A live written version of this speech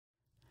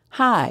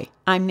Hi,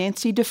 I'm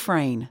Nancy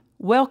Dufresne.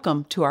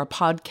 Welcome to our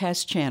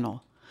podcast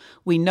channel.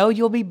 We know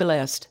you'll be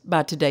blessed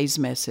by today's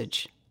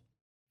message.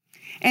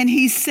 And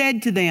he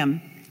said to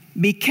them,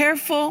 "Be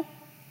careful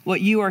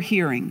what you are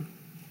hearing.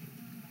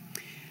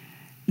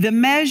 The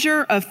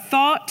measure of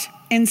thought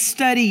and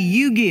study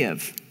you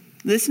give,"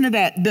 listen to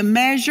that, "the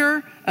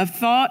measure of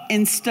thought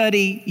and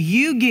study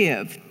you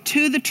give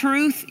to the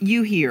truth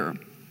you hear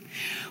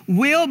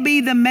will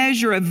be the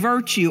measure of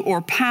virtue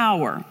or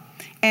power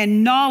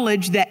and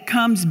knowledge that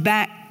comes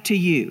back to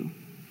you."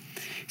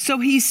 So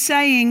he's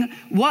saying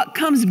what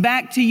comes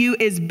back to you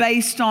is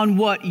based on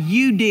what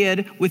you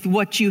did with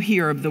what you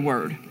hear of the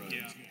word.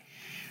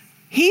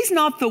 He's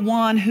not the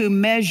one who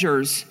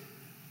measures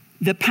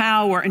the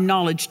power and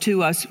knowledge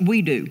to us.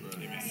 We do.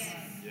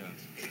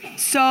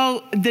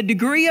 So the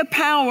degree of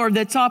power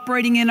that's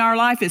operating in our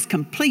life is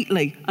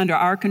completely under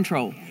our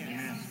control.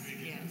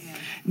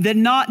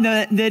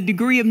 The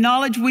degree of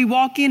knowledge we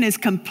walk in is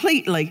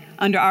completely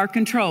under our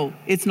control.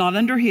 It's not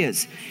under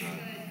his.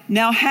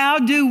 Now, how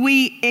do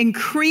we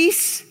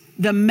increase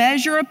the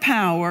measure of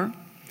power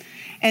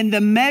and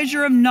the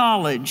measure of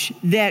knowledge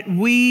that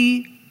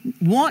we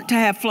want to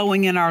have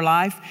flowing in our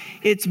life?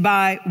 It's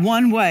by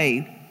one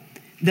way,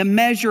 the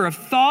measure of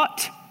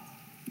thought.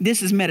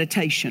 This is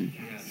meditation.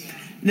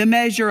 The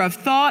measure of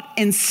thought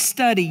and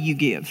study you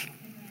give.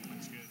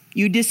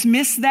 You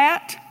dismiss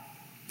that,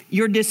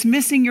 you're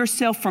dismissing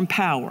yourself from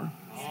power.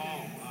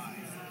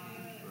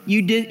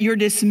 You're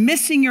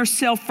dismissing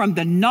yourself from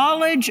the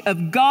knowledge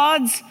of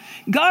God's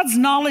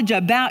knowledge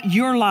about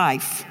your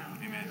life.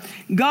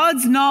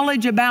 God's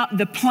knowledge about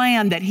the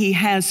plan that he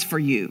has for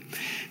you.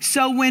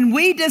 So when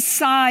we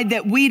decide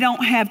that we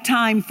don't have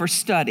time for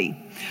study,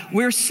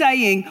 we're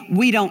saying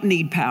we don't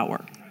need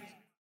power.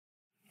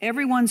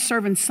 Everyone's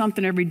serving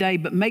something every day,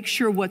 but make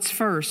sure what's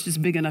first is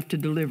big enough to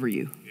deliver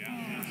you.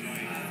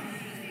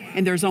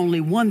 And there's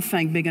only one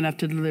thing big enough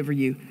to deliver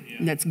you,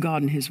 and that's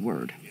God and his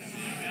word.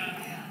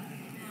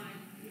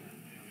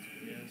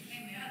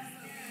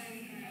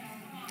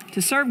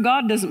 To serve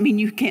God doesn't mean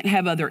you can't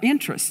have other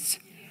interests.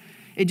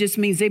 It just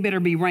means they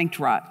better be ranked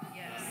right.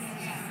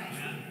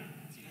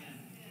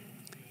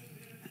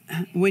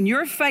 When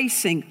you're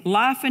facing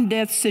life and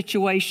death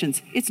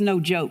situations, it's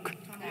no joke.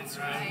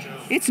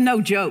 It's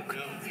no joke.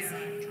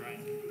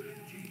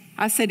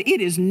 I said, it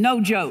is no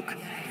joke.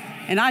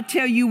 And I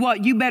tell you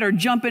what, you better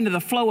jump into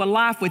the flow of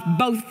life with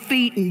both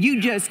feet, and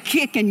you just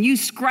kick and you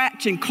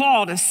scratch and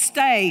claw to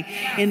stay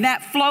in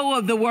that flow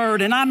of the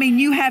word. And I mean,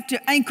 you have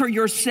to anchor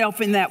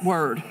yourself in that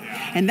word.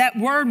 And that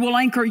word will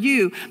anchor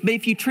you. But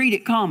if you treat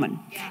it common,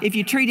 if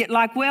you treat it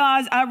like, well,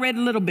 I read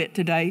a little bit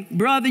today,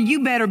 brother,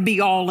 you better be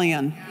all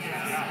in.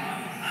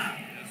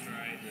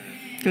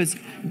 Because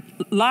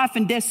life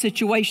and death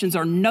situations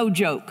are no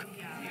joke.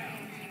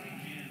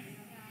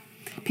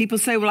 People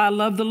say, well, I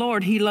love the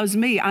Lord. He loves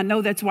me. I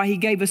know that's why he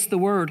gave us the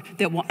word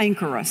that will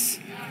anchor us.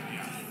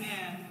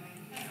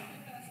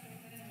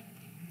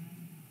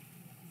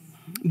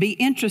 Be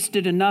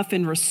interested enough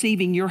in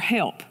receiving your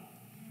help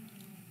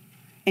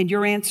and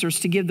your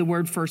answers to give the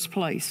word first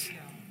place.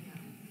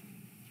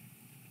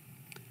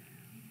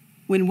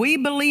 When we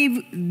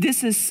believe,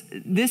 this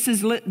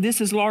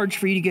is large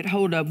for you to get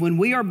hold of. When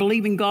we are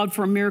believing God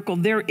for a miracle,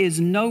 there is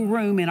no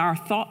room in our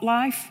thought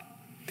life.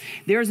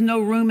 There's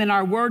no room in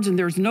our words, and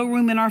there's no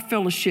room in our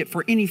fellowship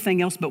for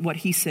anything else but what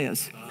he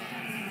says.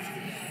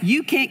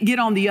 You can't get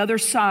on the other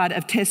side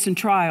of tests and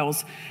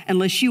trials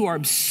unless you are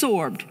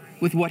absorbed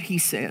with what he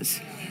says.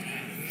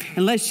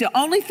 Unless the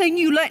only thing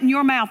you let in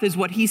your mouth is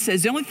what he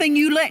says. The only thing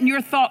you let in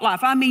your thought life.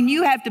 I mean,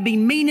 you have to be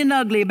mean and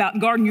ugly about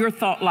guarding your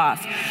thought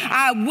life.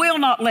 I will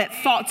not let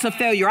thoughts of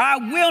failure. I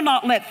will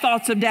not let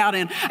thoughts of doubt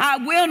in. I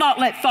will not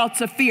let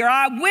thoughts of fear.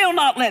 I will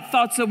not let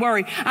thoughts of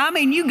worry. I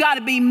mean, you got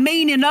to be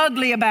mean and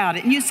ugly about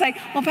it. And you say,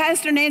 well,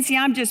 Pastor Nancy,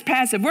 I'm just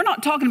passive. We're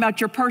not talking about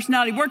your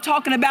personality. We're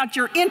talking about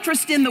your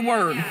interest in the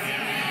word.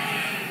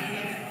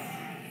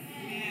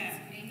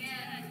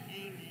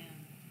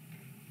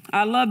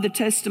 I love the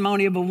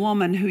testimony of a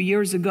woman who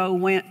years ago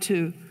went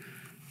to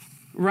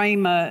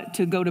Rhema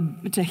to go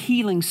to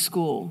healing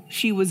school.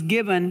 She was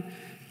given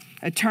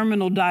a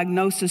terminal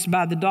diagnosis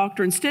by the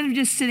doctor. Instead of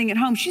just sitting at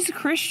home, she's a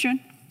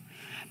Christian,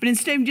 but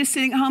instead of just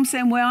sitting at home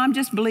saying, well, I'm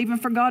just believing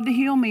for God to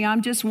heal me.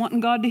 I'm just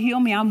wanting God to heal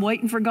me. I'm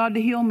waiting for God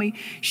to heal me.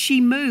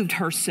 She moved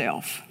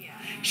herself.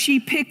 She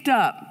picked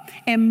up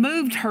and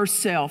moved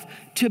herself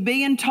to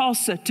be in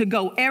Tulsa to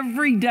go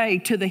every day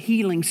to the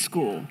healing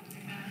school.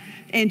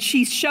 And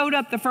she showed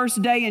up the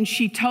first day and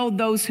she told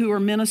those who were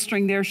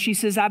ministering there, she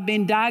says, I've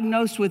been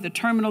diagnosed with a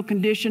terminal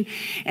condition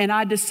and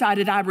I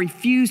decided I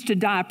refuse to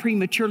die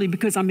prematurely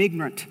because I'm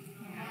ignorant.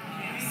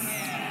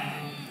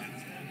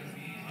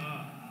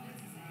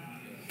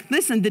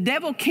 Listen, the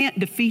devil can't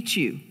defeat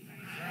you.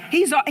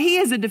 He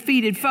is a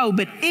defeated foe,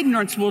 but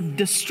ignorance will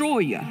destroy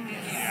you.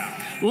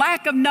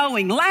 Lack of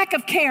knowing, lack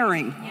of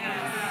caring,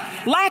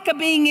 lack of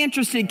being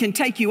interested can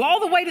take you all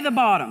the way to the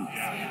bottom.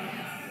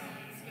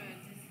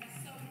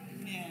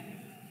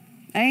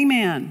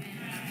 Amen.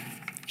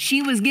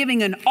 She was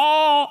giving an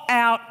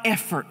all-out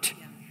effort.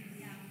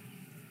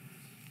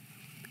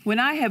 When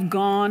I have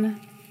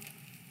gone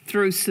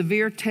through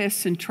severe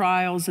tests and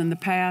trials in the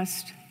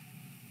past,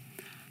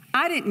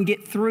 I didn't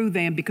get through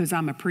them because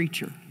I'm a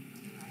preacher.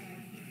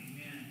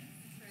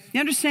 You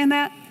understand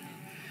that?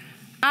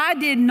 I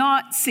did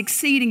not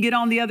succeed and get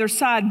on the other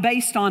side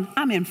based on,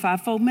 I'm in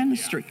fivefold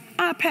ministry.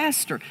 I'm a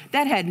pastor.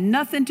 That had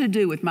nothing to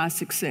do with my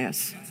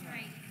success.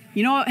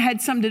 You know what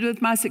had something to do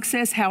with my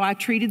success? How I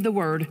treated the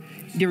word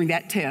during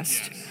that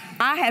test.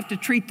 I have to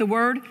treat the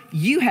word.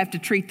 You have to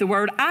treat the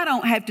word. I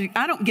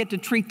don't get to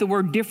treat the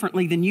word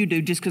differently than you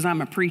do just because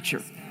I'm a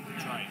preacher.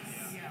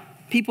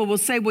 People will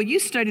say, well, you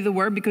study the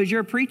word because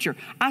you're a preacher.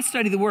 I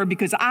study the word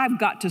because I've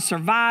got to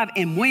survive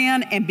and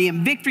win and be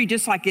in victory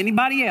just like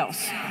anybody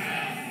else.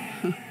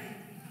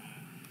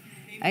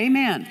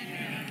 Amen.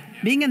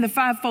 Being in the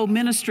fivefold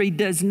ministry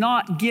does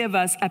not give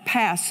us a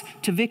pass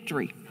to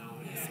victory.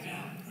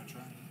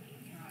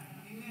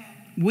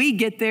 We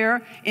get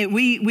there and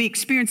we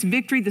experience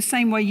victory the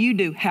same way you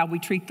do, how we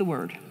treat the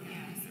word.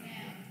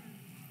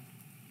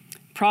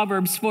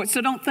 Proverbs 4.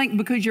 So don't think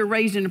because you're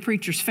raised in a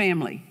preacher's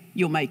family,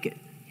 you'll make it.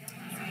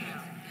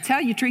 It's how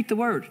you treat the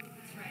word.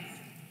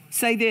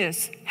 Say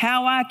this,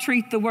 how I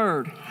treat the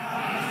word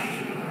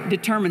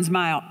determines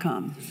my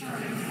outcome.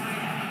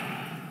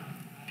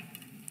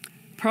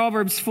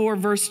 Proverbs 4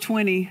 verse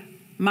 20,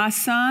 my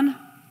son,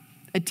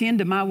 attend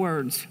to my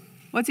words.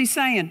 What's he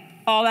saying?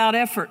 All out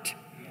effort.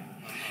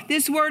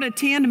 This word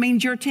attend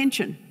means your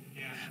attention.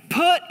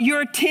 Put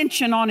your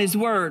attention on his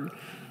word.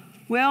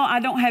 Well, I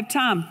don't have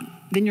time.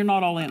 Then you're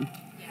not all in.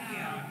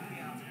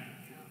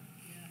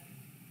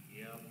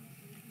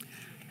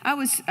 I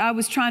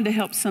was trying to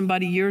help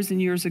somebody years and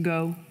years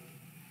ago.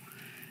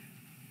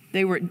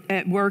 They were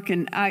at work,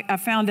 and I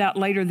found out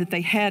later that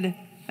they had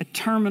a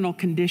terminal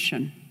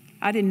condition.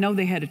 I didn't know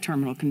they had a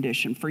terminal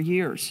condition for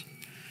years.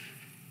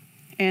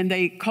 And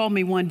they called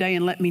me one day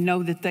and let me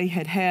know that they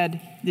had had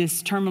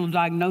this terminal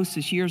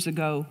diagnosis years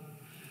ago.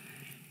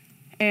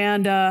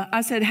 And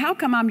I said, how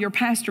come I'm your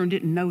pastor and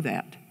didn't know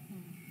that?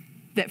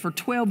 That for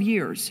 12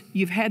 years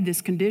you've had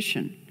this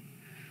condition.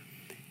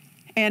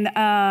 And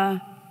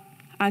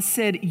I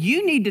said,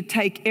 you need to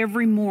take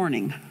every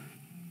morning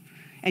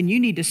and you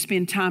need to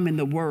spend time in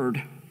the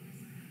Word.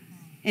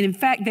 And in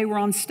fact, they were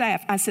on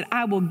staff. I said,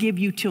 I will give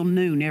you till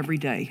noon every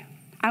day.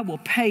 I will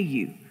pay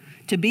you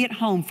to be at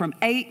home from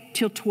 8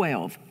 till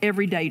 12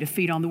 every day to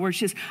feed on the word.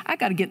 She says, I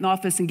got to get in the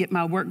office and get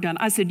my work done.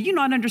 I said, do you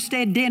not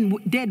understand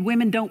dead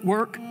women don't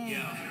work?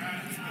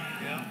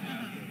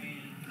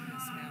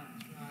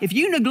 If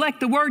you neglect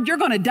the word, you're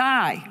going to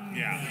die.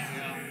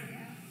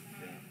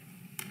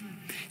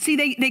 See,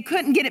 they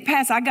couldn't get it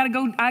past. I got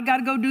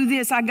to go do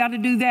this. I got to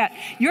do that.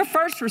 Your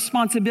first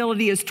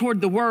responsibility is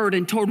toward the word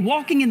and toward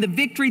walking in the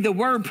victory the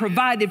word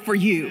provided for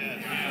you.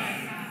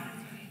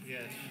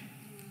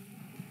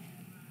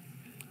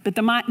 But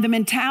the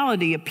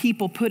mentality of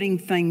people putting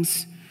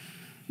things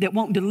that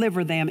won't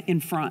deliver them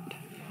in front.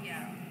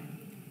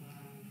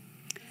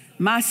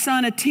 My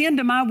son, attend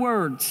to my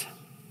words.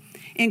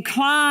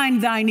 Incline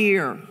thine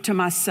ear to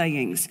my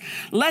sayings.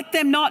 Let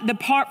them not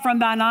depart from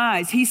thine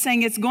eyes. He's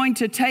saying it's going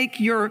to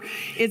take your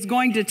ears, it's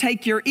going to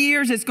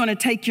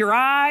take your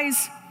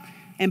eyes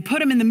and put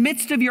them in the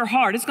midst of your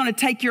heart. It's going to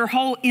take your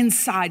whole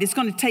inside. It's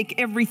going to take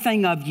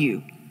everything of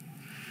you.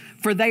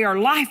 For they are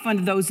life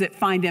unto those that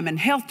find them, and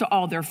health to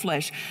all their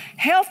flesh.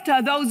 Health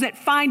to those that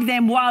find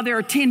them while they're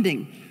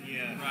attending.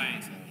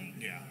 Right.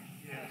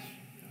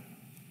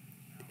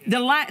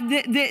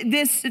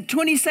 This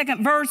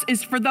 22nd verse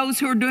is for those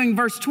who are doing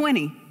verse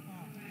 20.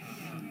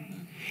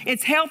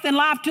 It's health and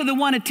life to the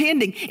one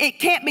attending. It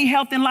can't be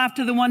health and life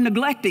to the one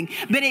neglecting,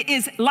 but it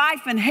is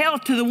life and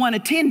health to the one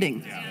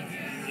attending.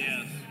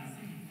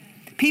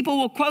 People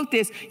will quote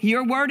this,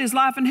 your word is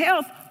life and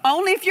health,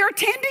 only if you're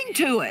attending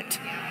to it.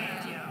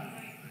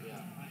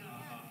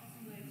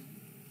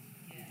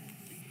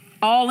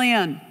 All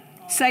in.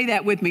 Say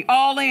that with me.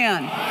 All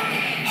in.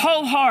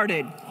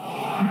 Wholehearted.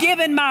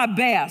 Giving my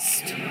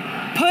best.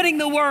 Putting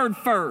the word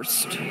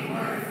first.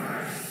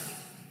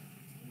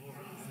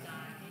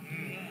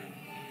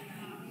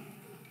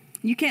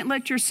 You can't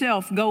let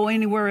yourself go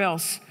anywhere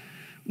else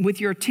with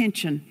your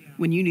attention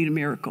when you need a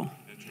miracle.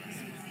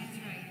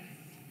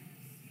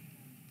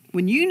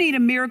 When you need a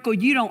miracle,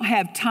 you don't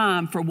have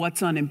time for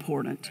what's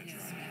unimportant.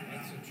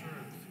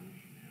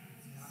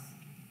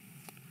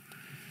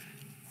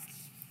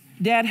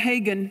 Dad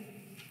Hagin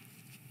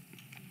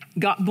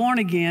got born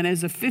again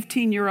as a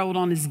 15-year-old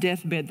on his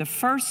deathbed. The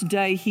first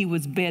day he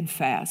was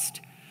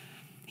bedfast,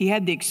 he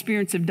had the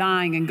experience of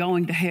dying and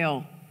going to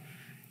hell.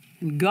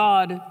 And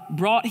God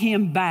brought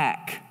him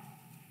back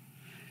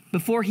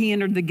before he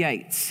entered the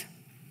gates.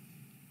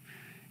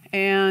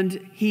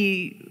 And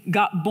he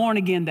got born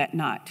again that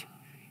night.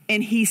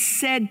 And he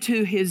said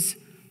to his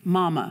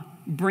mama,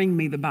 bring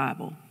me the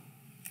Bible.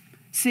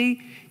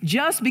 See,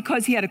 just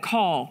because he had a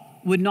call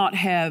would not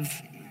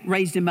have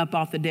raised him up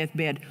off the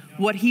deathbed,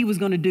 what he was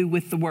going to do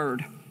with the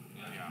word.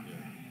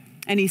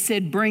 And he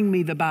said, bring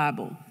me the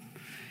Bible.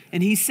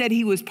 And he said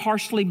he was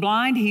partially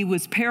blind. He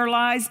was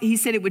paralyzed. He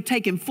said it would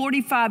take him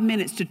 45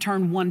 minutes to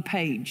turn one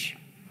page.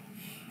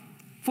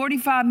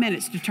 45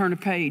 minutes to turn a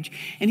page.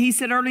 And he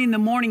said early in the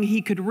morning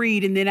he could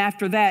read, and then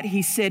after that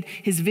he said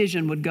his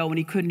vision would go and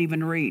he couldn't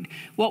even read.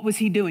 What was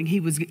he doing? He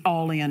was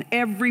all in.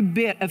 Every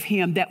bit of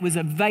him that was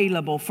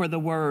available for the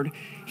Word,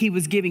 he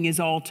was giving his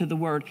all to the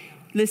Word.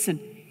 Listen,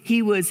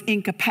 he was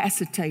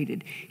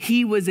incapacitated.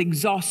 He was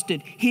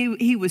exhausted.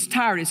 He was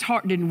tired. His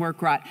heart didn't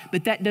work right.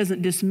 But that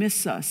doesn't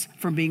dismiss us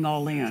from being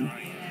all in.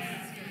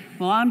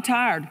 Well, I'm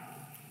tired.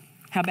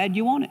 How bad do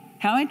you want it?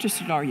 How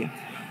interested are you?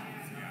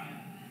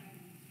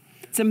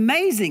 It's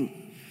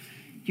amazing.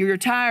 You're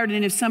tired,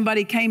 and if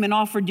somebody came and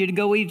offered you to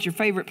go eat at your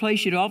favorite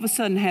place, you'd all of a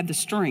sudden have the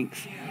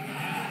strength.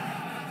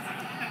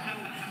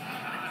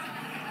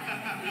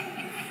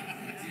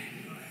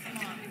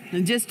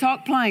 And just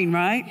talk plain,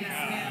 right?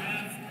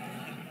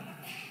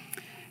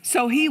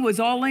 So he was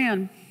all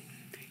in.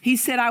 He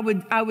said, I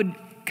would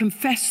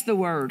confess the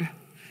Word.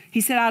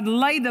 He said, I'd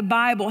lay the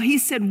Bible. He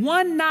said,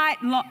 one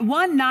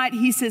night,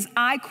 he says,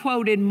 I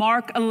quoted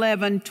Mark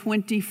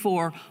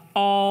 11:24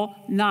 all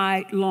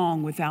night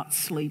long without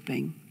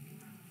sleeping.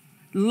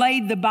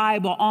 Laid the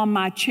Bible on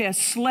my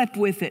chest, slept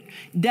with it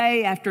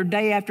day after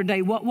day after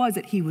day. What was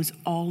it? He was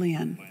all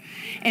in.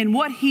 And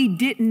what he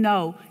didn't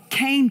know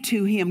came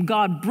to him.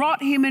 God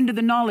brought him into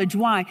the knowledge.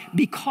 Why?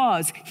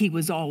 Because he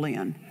was all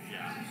in.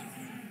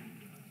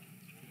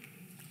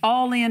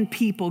 All in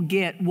people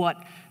get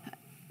what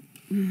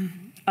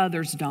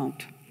others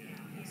don't.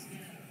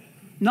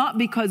 Not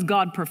because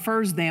God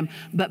prefers them,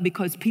 but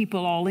because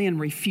people all in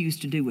refuse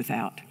to do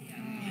without.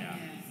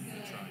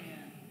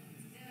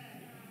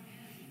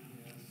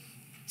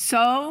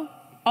 So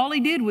all he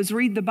did was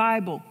read the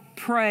Bible,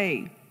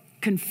 pray,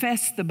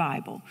 confess the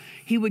Bible.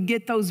 He would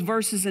get those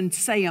verses and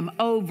say them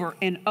over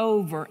and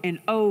over and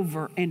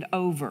over and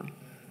over.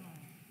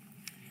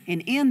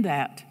 And in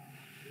that,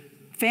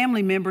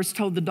 family members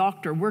told the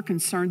doctor, we're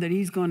concerned that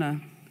he's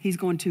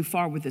going too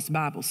far with this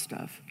Bible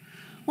stuff.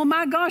 Well,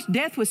 my gosh,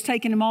 death was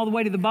taking him all the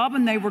way to the Bible,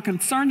 and they were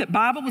concerned that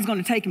Bible was going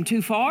to take him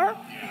too far.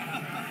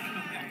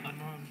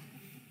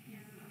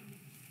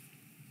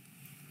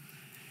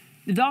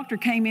 The doctor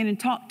came in and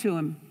talked to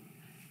him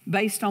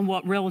based on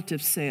what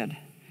relatives said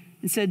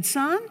and said,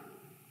 son,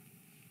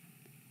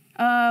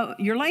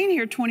 you're laying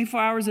here 24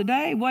 hours a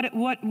day.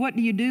 What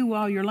do you do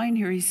while you're laying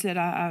here? He said,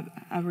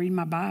 I read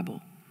my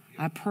Bible.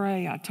 I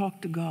pray. I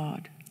talk to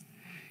God.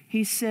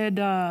 He said,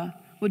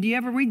 well, do you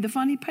ever read the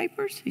funny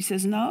papers? He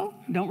says, no,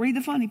 don't read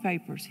the funny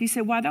papers. He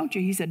said, why don't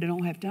you? He said, I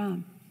don't have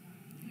time.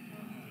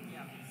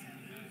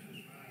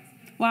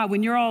 Why?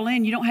 When you're all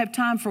in, you don't have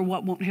time for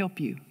what won't help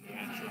you.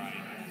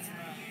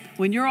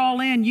 When you're all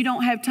in, you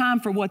don't have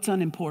time for what's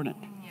unimportant.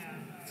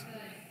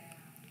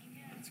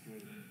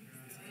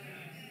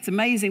 It's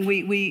amazing.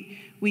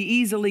 We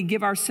easily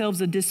give ourselves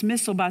a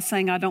dismissal by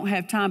saying, I don't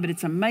have time, but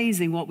it's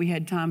amazing what we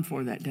had time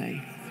for that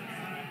day.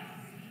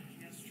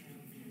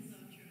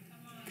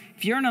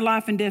 If you're in a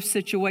life and death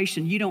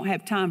situation, you don't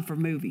have time for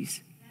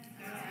movies.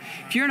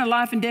 If you're in a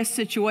life and death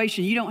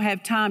situation, you don't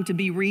have time to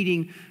be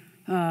reading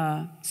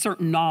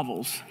certain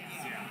novels.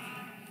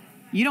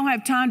 You don't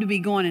have time to be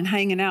going and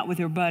hanging out with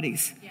your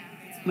buddies.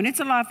 When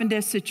it's a life and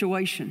death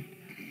situation,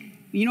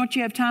 you know what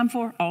you have time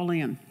for? All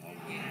in.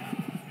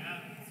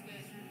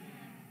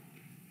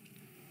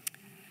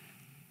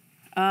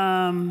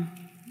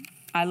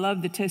 I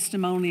love the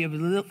testimony of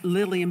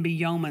Lillian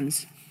B.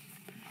 Yeomans.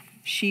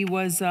 She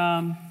was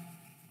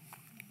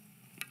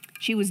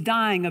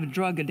dying of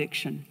drug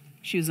addiction.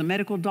 She was a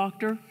medical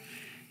doctor,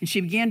 and she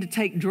began to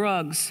take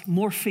drugs,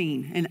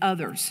 morphine and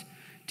others,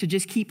 to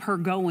just keep her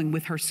going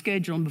with her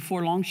schedule. And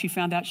before long, she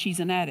found out she's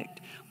an addict.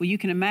 Well, you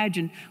can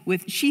imagine,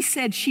 she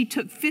said she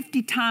took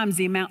 50 times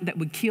the amount that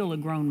would kill a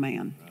grown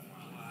man.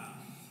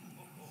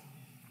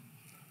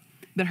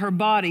 But her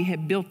body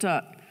had built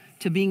up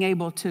to being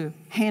able to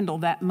handle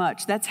that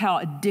much. That's how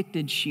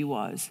addicted she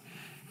was.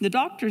 The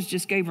doctors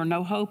just gave her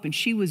no hope, and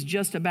she was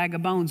just a bag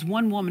of bones.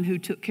 One woman who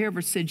took care of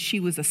her said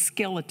she was a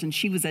skeleton.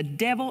 She was a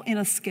devil in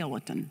a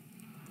skeleton,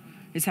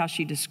 is how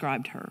she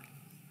described her.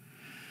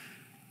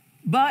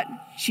 But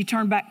she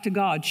turned back to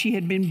God. She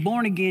had been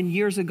born again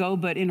years ago,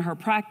 but in her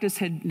practice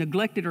had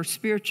neglected her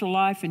spiritual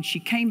life, and she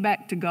came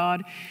back to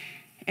God,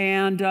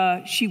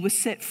 and she was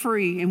set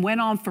free and went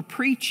on for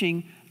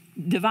preaching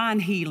divine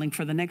healing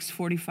for the next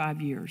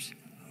 45 years.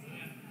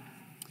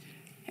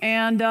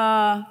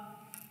 And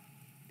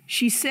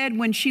she said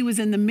when she was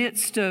in the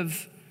midst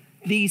of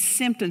these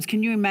symptoms,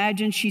 can you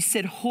imagine? She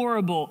said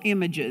horrible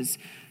images,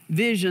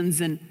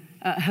 visions, and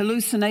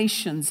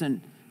hallucinations,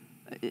 and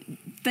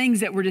things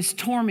that were just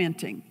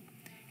tormenting.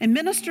 And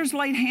ministers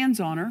laid hands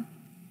on her,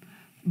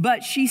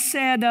 but she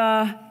said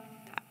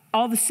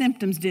all the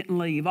symptoms didn't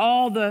leave.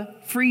 All the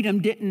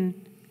freedom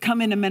didn't come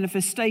into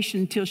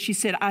manifestation until she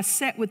said, I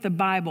sat with the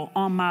Bible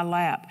on my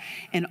lap,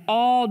 and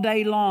all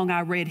day long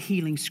I read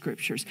healing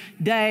scriptures,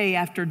 day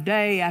after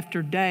day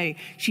after day.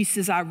 She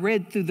says, I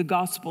read through the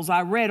Gospels.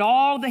 I read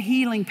all the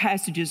healing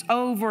passages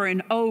over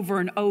and over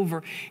and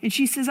over. And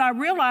she says, I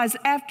realized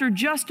after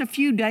just a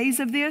few days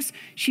of this,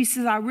 she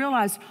says, I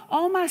realized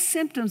all my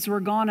symptoms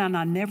were gone and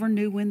I never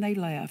knew when they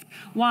left.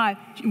 Why?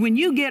 When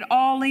you get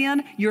all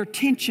in, your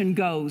attention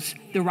goes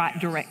the right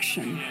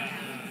direction.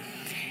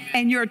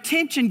 And your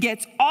attention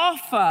gets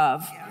off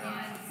of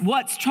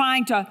what's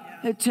trying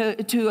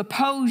to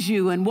oppose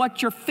you and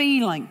what you're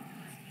feeling.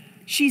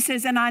 She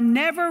says, and I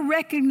never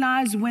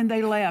recognized when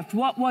they left.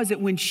 What was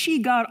it? When she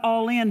got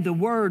all in, the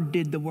Word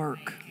did the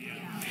work.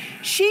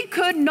 She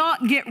could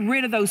not get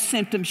rid of those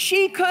symptoms.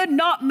 She could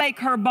not make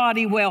her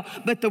body well,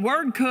 but the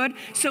Word could.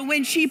 So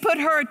when she put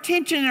her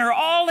attention and her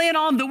all in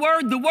on the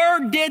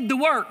Word did the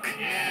work.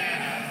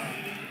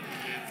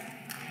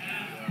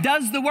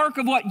 Does the work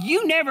of what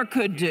you never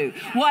could do.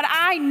 What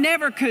I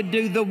never could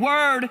do, the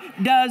Word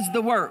does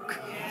the work.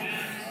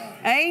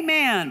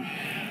 Amen.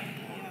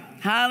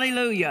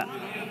 Hallelujah.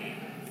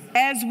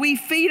 As we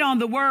feed on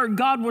the Word,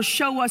 God will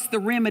show us the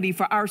remedy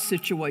for our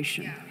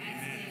situation.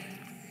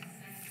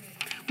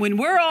 When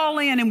we're all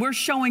in and we're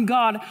showing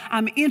God,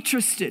 I'm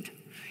interested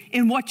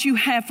in what you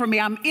have for me.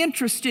 I'm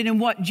interested in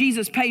what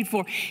Jesus paid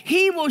for.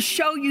 He will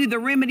show you the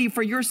remedy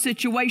for your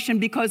situation,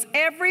 because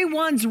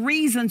everyone's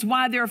reasons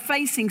why they're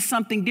facing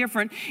something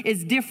different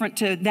is different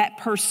to that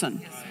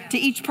person, to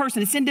each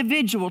person. It's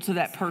individual to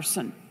that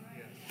person.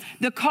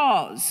 The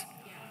cause.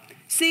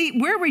 See,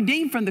 we're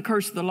redeemed from the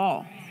curse of the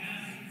law.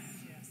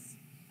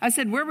 I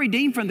said, we're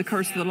redeemed from the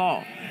curse of the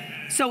law.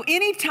 So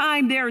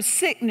anytime there is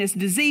sickness,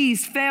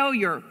 disease,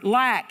 failure,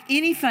 lack,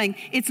 anything,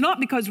 it's not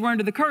because we're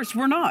under the curse.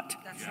 We're not.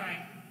 That's right.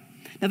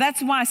 Now,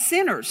 that's why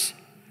sinners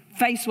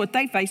face what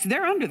they face.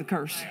 They're under the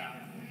curse.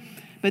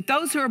 But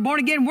those who are born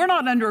again, we're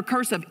not under a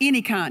curse of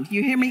any kind.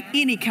 You hear me?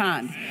 Any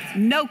kind.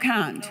 No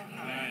kind.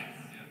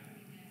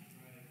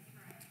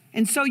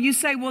 And so you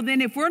say, well, then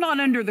if we're not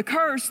under the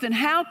curse, then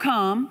how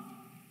come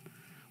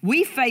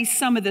we face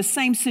some of the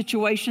same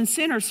situations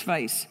sinners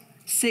face?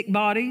 Sick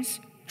bodies,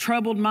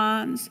 troubled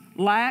minds,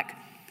 lack.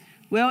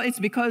 Well, it's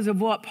because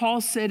of what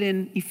Paul said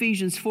in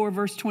Ephesians 4,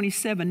 verse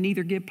 27,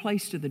 neither give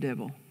place to the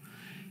devil.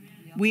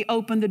 We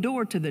open the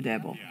door to the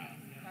devil.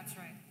 That's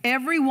right.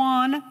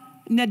 Everyone,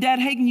 now Dad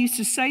Hagin used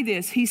to say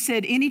this. He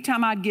said,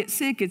 anytime I'd get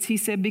sick, he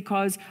said,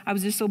 because I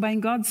was disobeying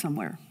God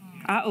somewhere.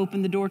 I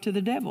opened the door to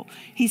the devil.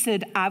 He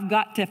said, I've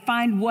got to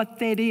find what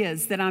that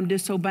is that I'm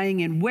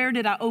disobeying, and where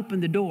did I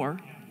open the door?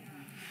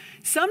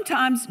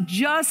 Sometimes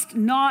just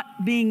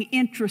not being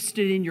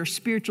interested in your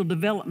spiritual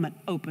development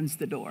opens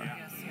the door.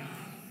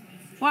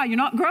 Why? You're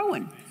not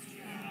growing.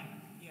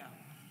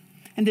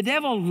 And the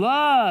devil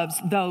loves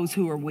those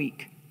who are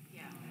weak.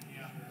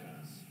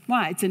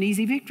 Why? It's an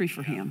easy victory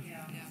for him.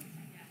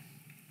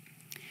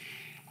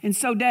 And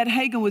so Dad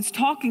Hagin was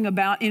talking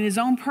about in his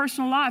own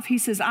personal life, he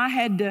says, I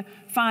had to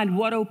find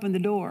what opened the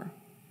door.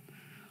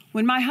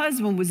 When my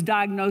husband was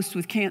diagnosed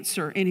with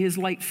cancer in his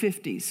late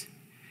 50s,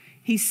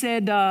 he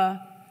said,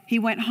 he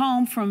went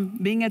home from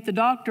being at the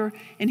doctor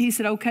and he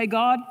said, okay,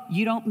 God,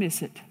 you don't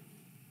miss it.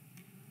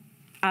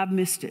 I've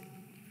missed it.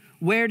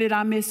 Where did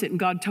I miss it? And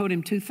God told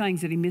him two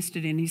things that he missed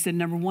it in. He said,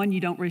 number one,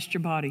 you don't rest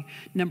your body.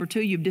 Number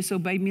two, you've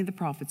disobeyed me in the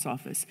prophet's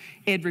office.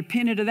 Ed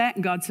repented of that,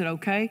 and God said,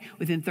 okay,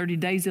 within 30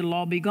 days, it'll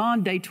all be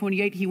gone. Day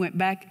 28, he went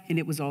back, and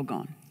it was all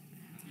gone.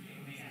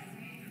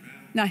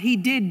 Now, he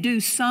did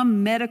do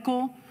some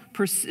medical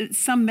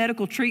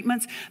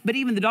treatments, but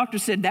even the doctor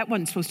said that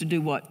wasn't supposed to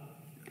do what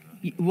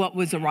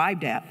was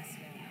arrived at.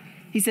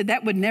 He said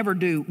that would never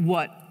do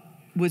what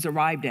was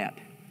arrived at.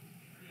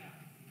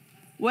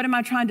 What am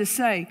I trying to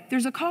say?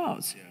 There's a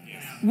cause.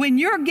 When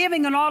you're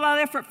giving an all-out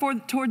effort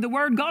toward the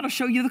Word, God will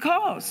show you the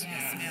cause.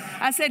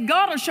 I said,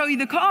 God will show you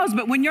the cause,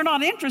 but when you're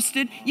not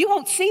interested, you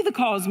won't see the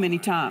cause many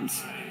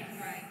times.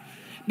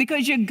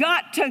 Because you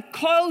got to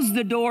close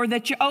the door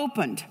that you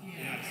opened.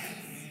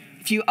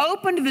 If you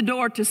opened the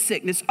door to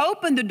sickness,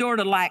 opened the door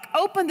to lack,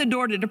 opened the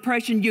door to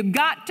depression, you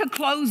got to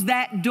close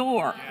that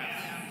door.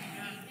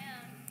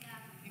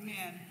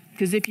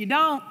 Because if you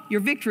don't,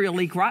 your victory will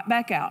leak right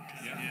back out.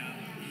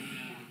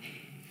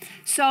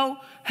 So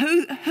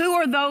who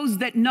are those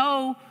that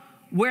know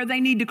where they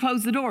need to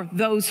close the door?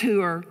 Those who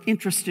are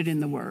interested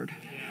in the Word.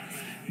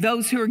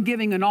 Those who are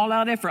giving an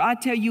all-out effort. I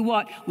tell you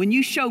what, when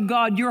you show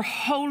God you're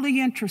wholly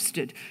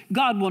interested,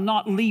 God will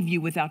not leave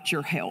you without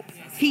your help.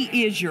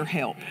 He is your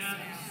help.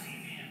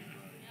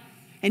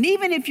 And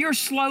even if you're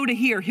slow to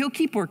hear, He'll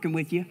keep working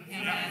with you.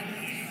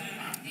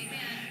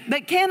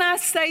 But can I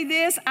say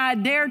this? I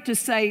dare to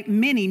say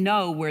many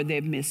know where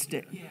they've missed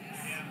it.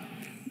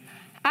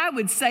 I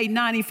would say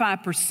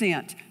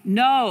 95%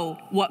 know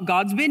what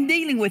God's been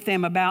dealing with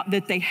them about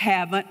that they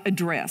haven't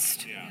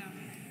addressed.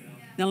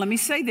 Now let me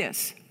say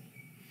this.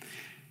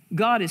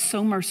 God is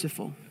so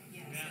merciful.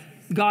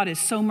 God is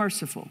so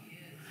merciful.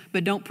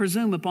 But don't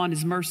presume upon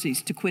His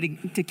mercies to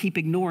keep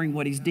ignoring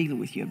what He's dealing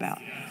with you about.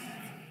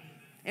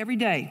 Every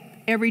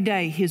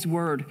day, His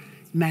Word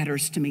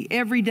matters to me.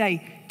 Every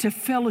day to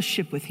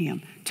fellowship with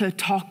him, to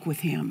talk with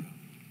him,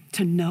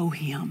 to know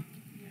him.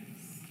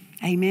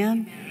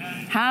 Amen.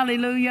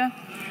 Hallelujah.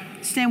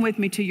 Stand with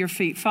me to your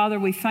feet. Father,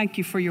 we thank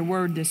you for your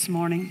word this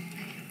morning.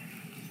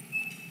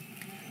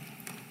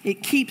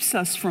 It keeps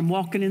us from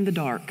walking in the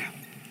dark.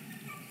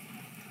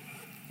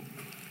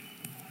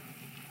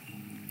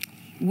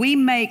 We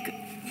make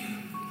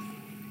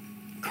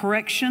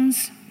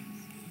corrections.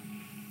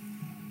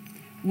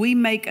 We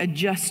make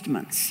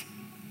adjustments.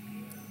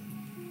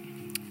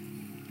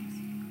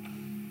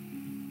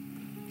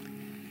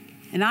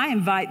 And I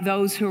invite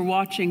those who are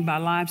watching by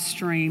live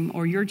stream,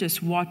 or you're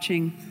just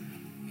watching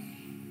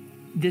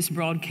this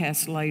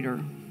broadcast later,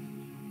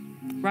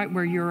 right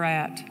where you're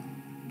at,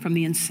 from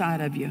the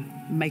inside of you,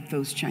 make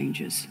those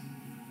changes.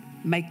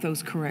 Make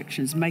those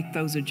corrections. Make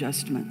those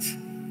adjustments.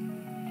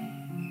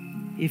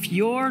 If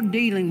you're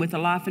dealing with a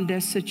life and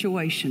death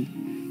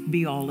situation,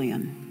 be all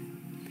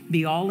in.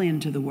 Be all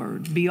into the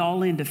Word. Be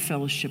all into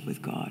fellowship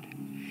with God.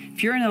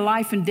 If you're in a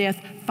life and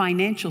death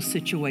financial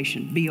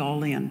situation, be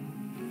all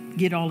in.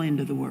 Get all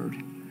into the Word.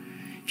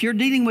 If you're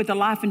dealing with a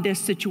life and death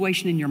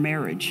situation in your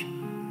marriage,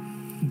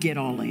 get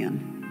all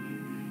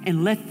in.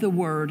 And let the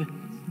Word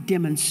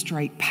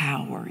demonstrate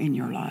power in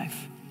your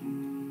life.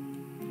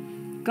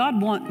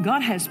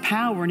 God has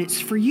power, and it's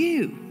for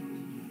you.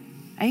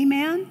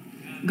 Amen?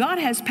 God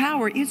has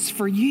power. It's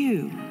for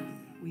you.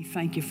 We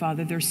thank you,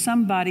 Father. There's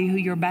somebody who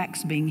your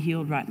back's being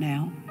healed right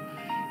now.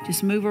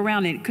 Just move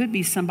around. It could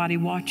be somebody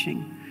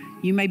watching.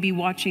 You may be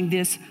watching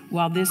this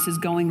while this is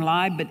going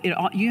live, but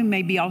you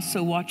may be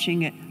also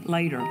watching it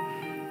later.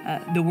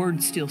 The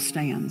word still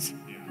stands.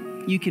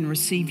 You can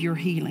receive your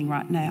healing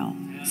right now.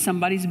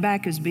 Somebody's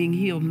back is being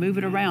healed. Move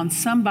it around.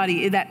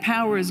 Somebody, that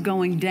power is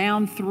going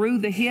down through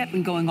the hip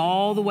and going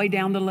all the way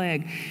down the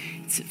leg.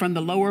 It's from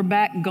the lower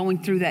back, going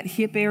through that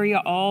hip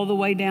area all the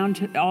way down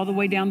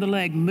the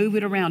leg. Move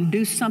it around.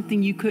 Do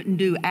something you couldn't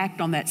do. Act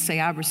on that. Say,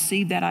 I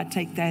receive that. I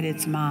take that.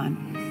 It's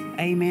mine.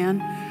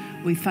 Amen.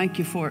 We thank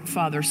you for it,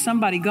 Father.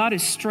 Somebody, God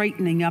is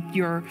straightening up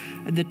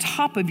the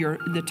top of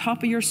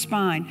your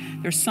spine.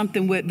 There's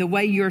something with the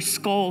way your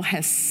skull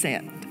has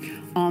set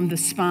on the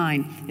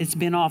spine. It's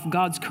been off.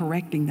 God's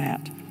correcting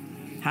that.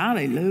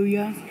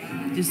 Hallelujah.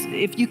 Just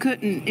if you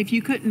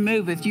couldn't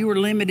move, if you were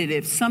limited,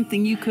 if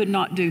something you could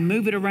not do,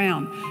 move it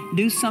around.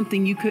 Do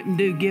something you couldn't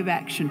do. Give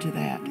action to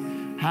that.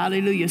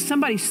 Hallelujah.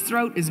 Somebody's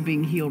throat is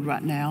being healed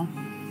right now.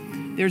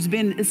 There's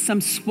been some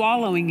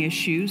swallowing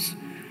issues.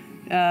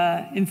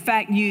 In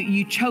fact,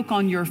 you choke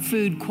on your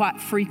food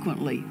quite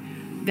frequently.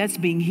 That's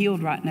being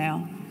healed right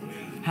now.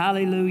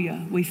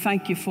 Hallelujah. We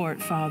thank you for it,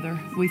 Father.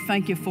 We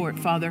thank you for it,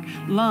 Father.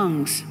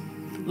 Lungs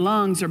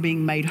are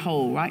being made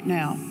whole right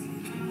now.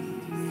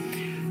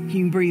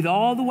 You can breathe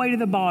all the way to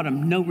the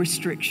bottom, no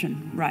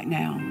restriction right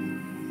now.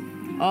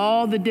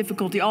 All the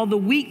difficulty, all the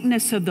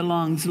weakness of the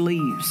lungs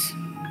leaves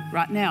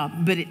right now,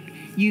 but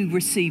you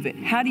receive it.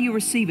 How do you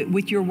receive it?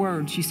 With your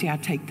words. You say, I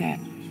take that.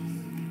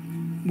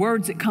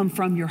 Words that come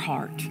from your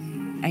heart.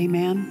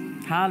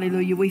 Amen.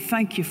 Hallelujah. We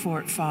thank you for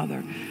it,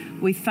 Father.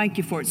 We thank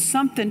you for it.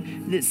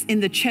 Something that's in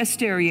the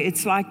chest area,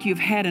 it's like you've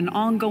had an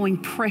ongoing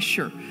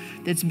pressure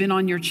that's been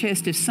on your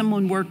chest. If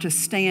someone were to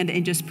stand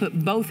and just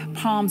put both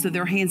palms of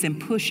their hands and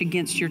push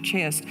against your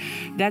chest,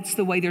 that's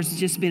the way there's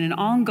just been an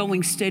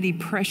ongoing steady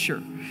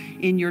pressure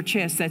in your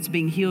chest that's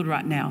being healed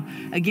right now.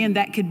 Again,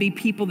 that could be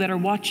people that are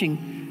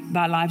watching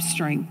by live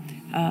stream.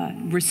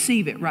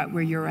 Receive it right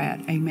where you're at.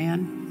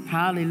 Amen.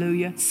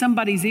 Hallelujah.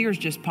 Somebody's ears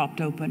just popped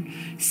open.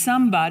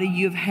 Somebody,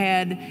 you've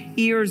had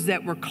ears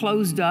that were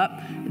closed up.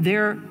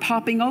 They're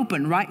popping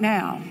open right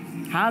now.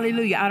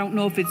 Hallelujah. I don't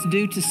know if it's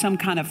due to some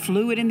kind of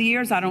fluid in the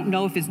ears. I don't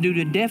know if it's due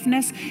to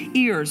deafness.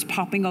 Ears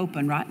popping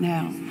open right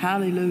now.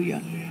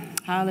 Hallelujah.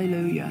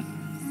 Hallelujah.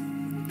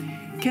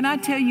 Can I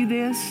tell you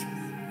this?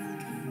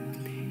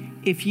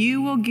 If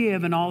you will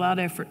give an all-out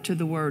effort to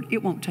the word,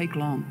 it won't take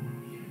long.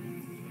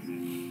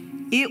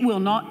 It will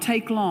not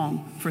take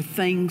long for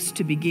things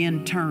to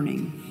begin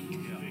turning.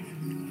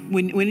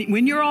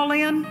 When you're all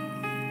in,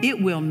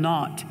 it will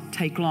not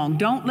take long.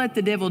 Don't let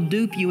the devil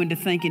dupe you into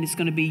thinking it's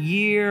going to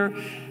be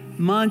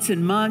months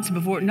and months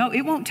before. No,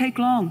 it won't take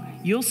long.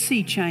 You'll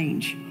see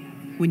change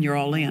when you're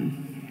all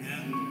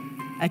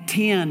in.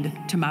 Attend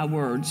to my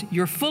words.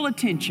 Your full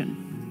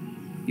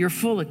attention. Your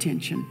full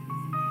attention.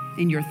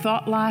 In your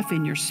thought life,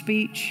 in your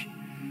speech.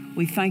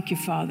 We thank you,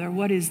 Father.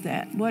 What is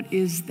that? What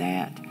is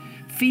that?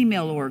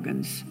 Female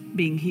organs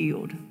being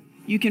healed.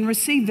 You can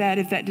receive that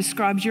if that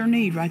describes your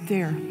need right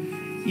there.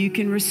 You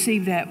can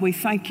receive that. We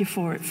thank you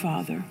for it,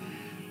 Father.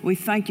 We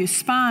thank you.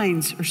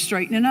 Spines are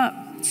straightening up.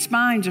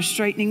 Spines are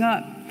straightening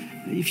up.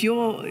 If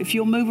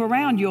you'll move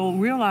around, you'll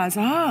realize,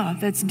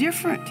 that's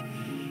different.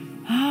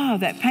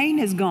 That pain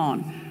is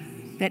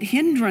gone. That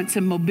hindrance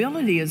of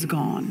mobility is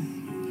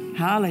gone.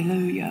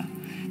 Hallelujah.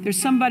 There's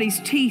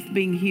somebody's teeth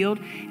being healed.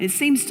 It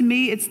seems to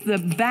me it's the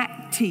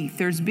back teeth.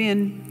 There's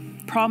been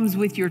problems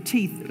with your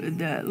teeth,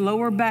 the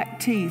lower back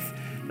teeth,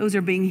 those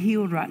are being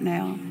healed right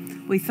now.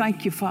 We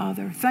thank you,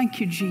 Father. Thank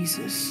you,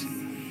 Jesus.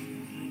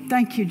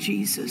 Thank you,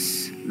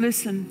 Jesus.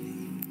 Listen,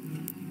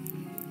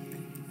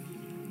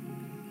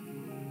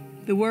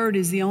 The Word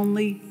is the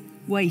only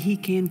way He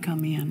can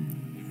come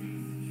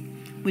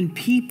in. When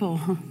people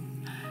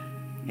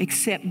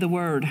accept the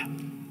Word,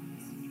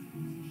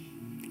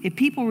 if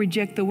people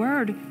reject the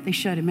Word, they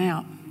shut Him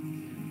out.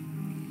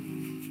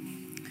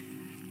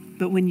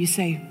 But when you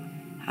say,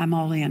 I'm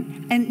all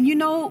in. And you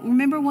know,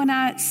 remember when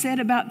I said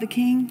about the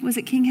king? Was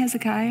it King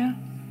Hezekiah?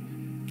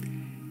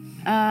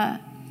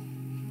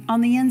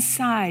 On the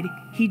inside,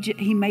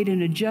 he made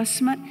an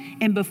adjustment.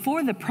 And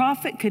before the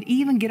prophet could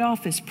even get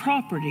off his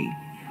property,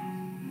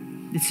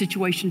 the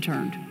situation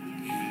turned.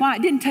 Why?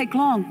 It didn't take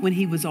long when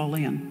he was all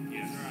in.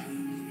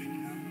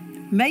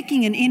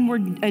 Making an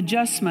inward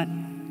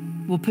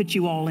adjustment will put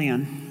you all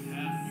in.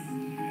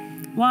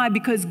 Why?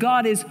 Because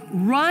God is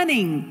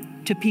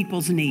running to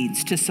people's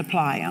needs to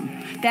supply them.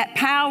 That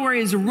power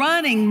is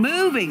running,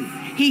 moving.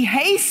 He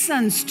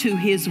hastens to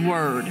His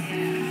word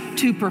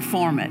to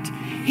perform it.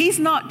 He's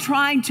not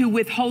trying to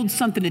withhold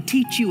something to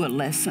teach you a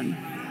lesson,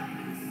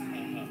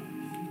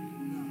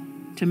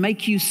 to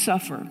make you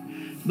suffer.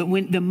 But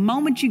when the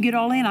moment you get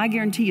all in, I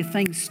guarantee you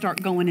things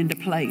start going into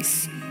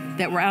place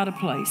that were out of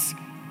place.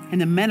 And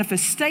the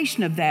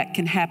manifestation of that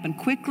can happen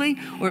quickly,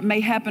 or it may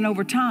happen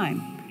over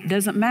time. It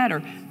doesn't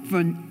matter.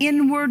 From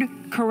inward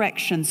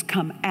corrections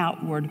come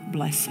outward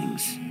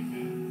blessings.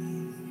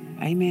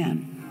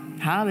 Amen.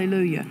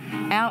 Hallelujah.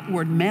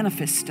 Outward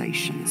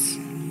manifestations.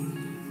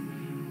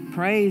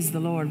 Praise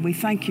the Lord. We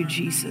thank you,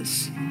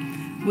 Jesus.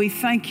 We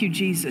thank you,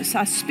 Jesus.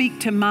 I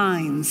speak to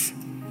minds,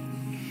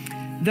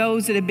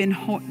 those that have been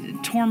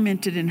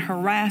tormented and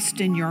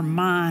harassed in your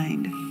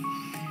mind,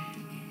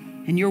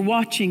 and you're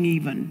watching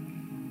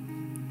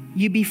even.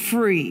 You be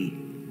free.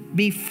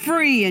 Be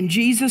free in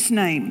Jesus'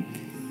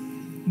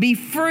 name. Be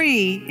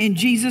free in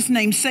Jesus'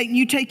 name. Satan,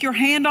 you take your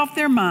hand off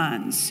their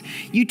minds.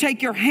 You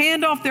take your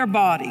hand off their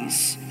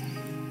bodies.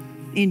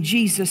 In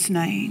Jesus'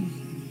 name.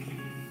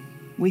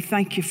 We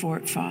thank you for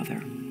it,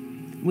 Father.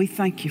 We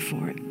thank you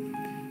for it.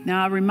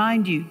 Now I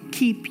remind you,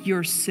 keep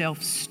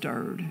yourself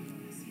stirred.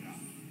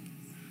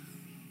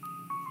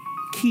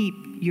 Keep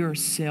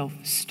yourself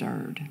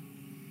stirred.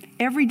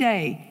 Every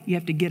day you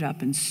have to get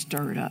up and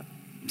stir it up.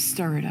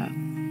 Stir it up.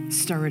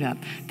 Stir it up.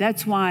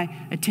 That's why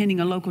attending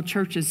a local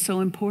church is so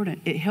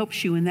important. It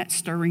helps you in that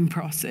stirring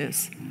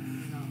process.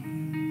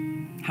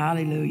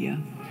 Hallelujah.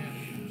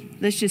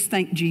 Let's just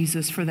thank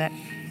Jesus for that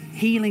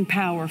healing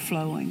power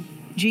flowing.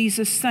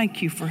 Jesus,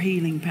 thank you for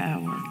healing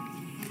power.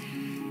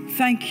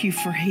 Thank you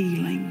for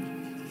healing.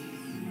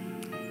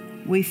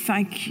 We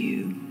thank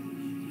you.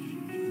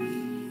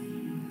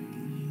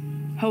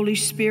 Holy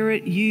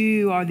Spirit,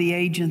 you are the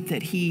agent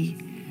that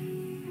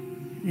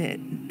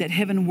that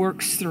heaven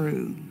works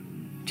through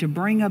to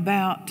bring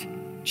about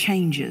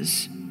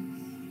changes.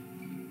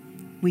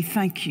 We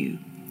thank you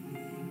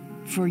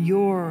for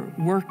your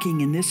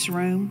working in this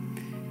room,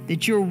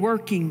 that you're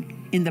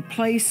working in the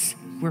place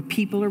where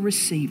people are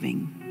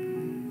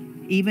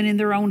receiving, even in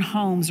their own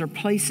homes or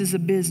places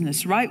of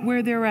business, right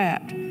where they're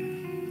at.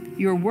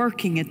 You're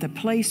working at the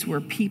place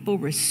where people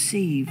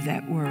receive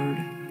that word.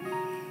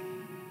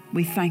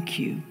 We thank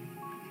you.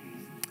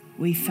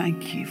 We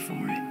thank you for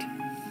it.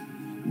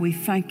 We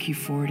thank you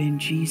for it in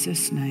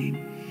Jesus' name.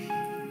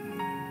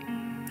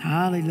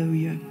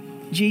 Hallelujah.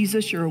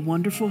 Jesus, you're a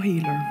wonderful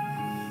healer.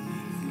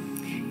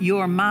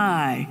 You're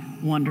my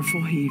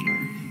wonderful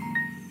healer.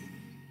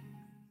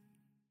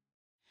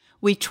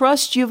 We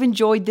trust you've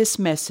enjoyed this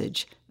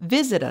message.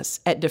 Visit us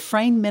at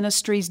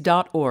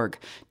DufresneMinistries.org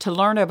to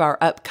learn of our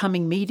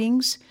upcoming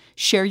meetings,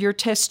 share your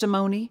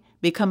testimony,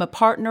 become a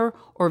partner,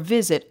 or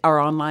visit our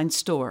online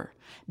store.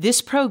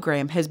 This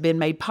program has been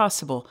made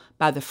possible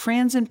by the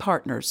friends and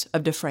partners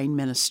of Dufresne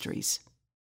Ministries.